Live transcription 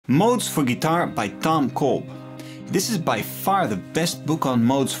Modes for Guitar by Tom Kolb. This is by far the best book on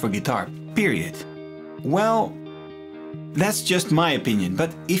modes for guitar, period. Well, that's just my opinion,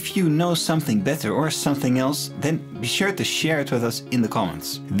 but if you know something better or something else, then be sure to share it with us in the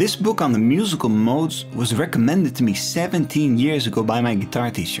comments. This book on the musical modes was recommended to me 17 years ago by my guitar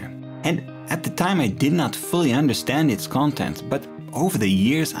teacher. And at the time I did not fully understand its content, but over the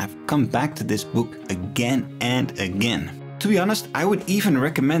years I've come back to this book again and again. To be honest, I would even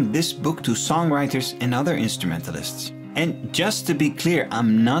recommend this book to songwriters and other instrumentalists. And just to be clear,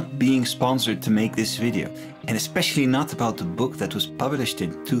 I'm not being sponsored to make this video, and especially not about the book that was published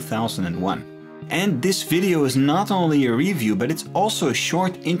in 2001. And this video is not only a review, but it's also a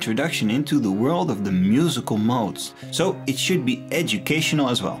short introduction into the world of the musical modes, so it should be educational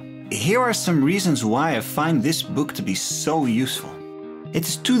as well. Here are some reasons why I find this book to be so useful. It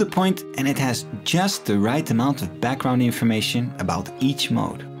is to the point and it has just the right amount of background information about each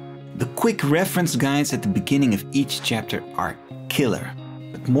mode. The quick reference guides at the beginning of each chapter are killer,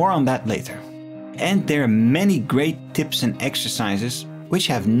 but more on that later. And there are many great tips and exercises which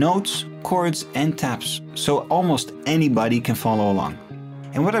have notes, chords and taps, so almost anybody can follow along.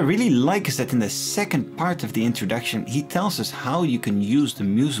 And what I really like is that in the second part of the introduction he tells us how you can use the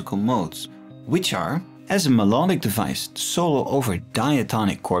musical modes, which are as a melodic device to solo over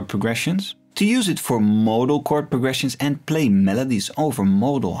diatonic chord progressions, to use it for modal chord progressions and play melodies over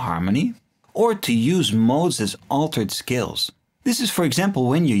modal harmony, or to use modes as altered scales. This is for example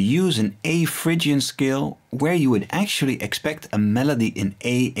when you use an A Phrygian scale where you would actually expect a melody in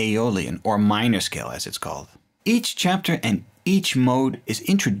A Aeolian or minor scale as it's called. Each chapter and each mode is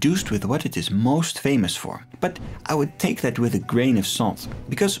introduced with what it is most famous for, but I would take that with a grain of salt,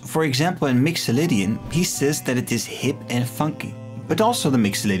 because for example in Mixolydian he says that it is hip and funky. But also the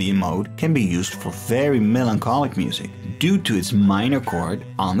Mixolydian mode can be used for very melancholic music due to its minor chord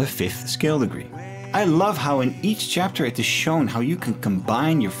on the 5th scale degree. I love how in each chapter it is shown how you can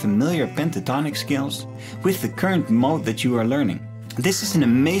combine your familiar pentatonic scales with the current mode that you are learning. This is an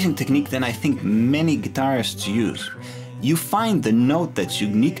amazing technique that I think many guitarists use. You find the note that's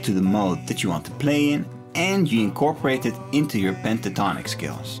unique to the mode that you want to play in and you incorporate it into your pentatonic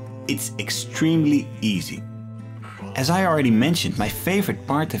scales. It's extremely easy. As I already mentioned, my favorite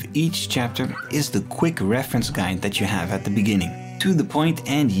part of each chapter is the quick reference guide that you have at the beginning. To the point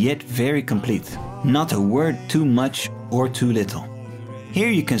and yet very complete. Not a word too much or too little. Here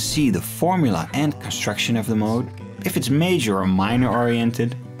you can see the formula and construction of the mode, if it's major or minor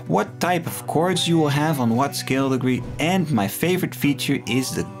oriented, what type of chords you will have on what scale degree, and my favorite feature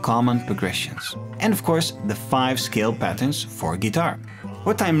is the common progressions. And of course the 5 scale patterns for guitar.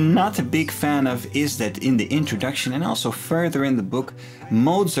 What I'm not a big fan of is that in the introduction and also further in the book,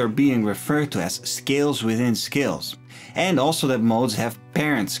 modes are being referred to as scales within scales. And also that modes have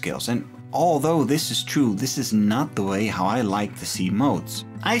parent scales, and although this is true, this is not the way how I like to see modes.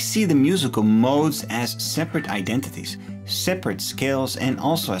 I see the musical modes as separate identities, separate scales and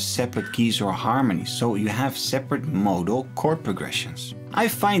also as separate keys or harmonies, so you have separate modal chord progressions. I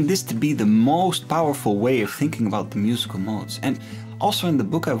find this to be the most powerful way of thinking about the musical modes, and also in the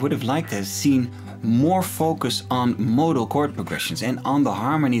book I would have liked to have seen more focus on modal chord progressions and on the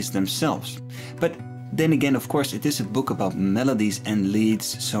harmonies themselves. But then again, of course, it is a book about melodies and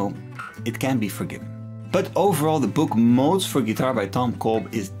leads, so it can be forgiven. But overall, the book Modes for Guitar by Tom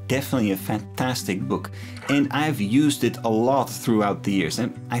Kolb is definitely a fantastic book, and I've used it a lot throughout the years,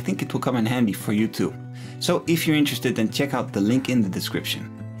 and I think it will come in handy for you too. So if you're interested, then check out the link in the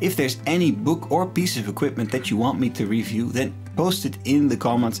description. If there's any book or piece of equipment that you want me to review, then post it in the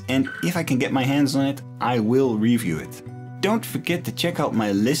comments, and if I can get my hands on it, I will review it. Don't forget to check out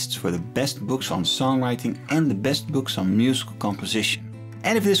my lists for the best books on songwriting and the best books on musical composition.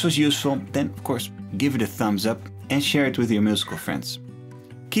 And if this was useful, then of course give it a thumbs up and share it with your musical friends.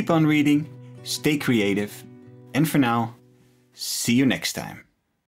 Keep on reading, stay creative, and for now, see you next time.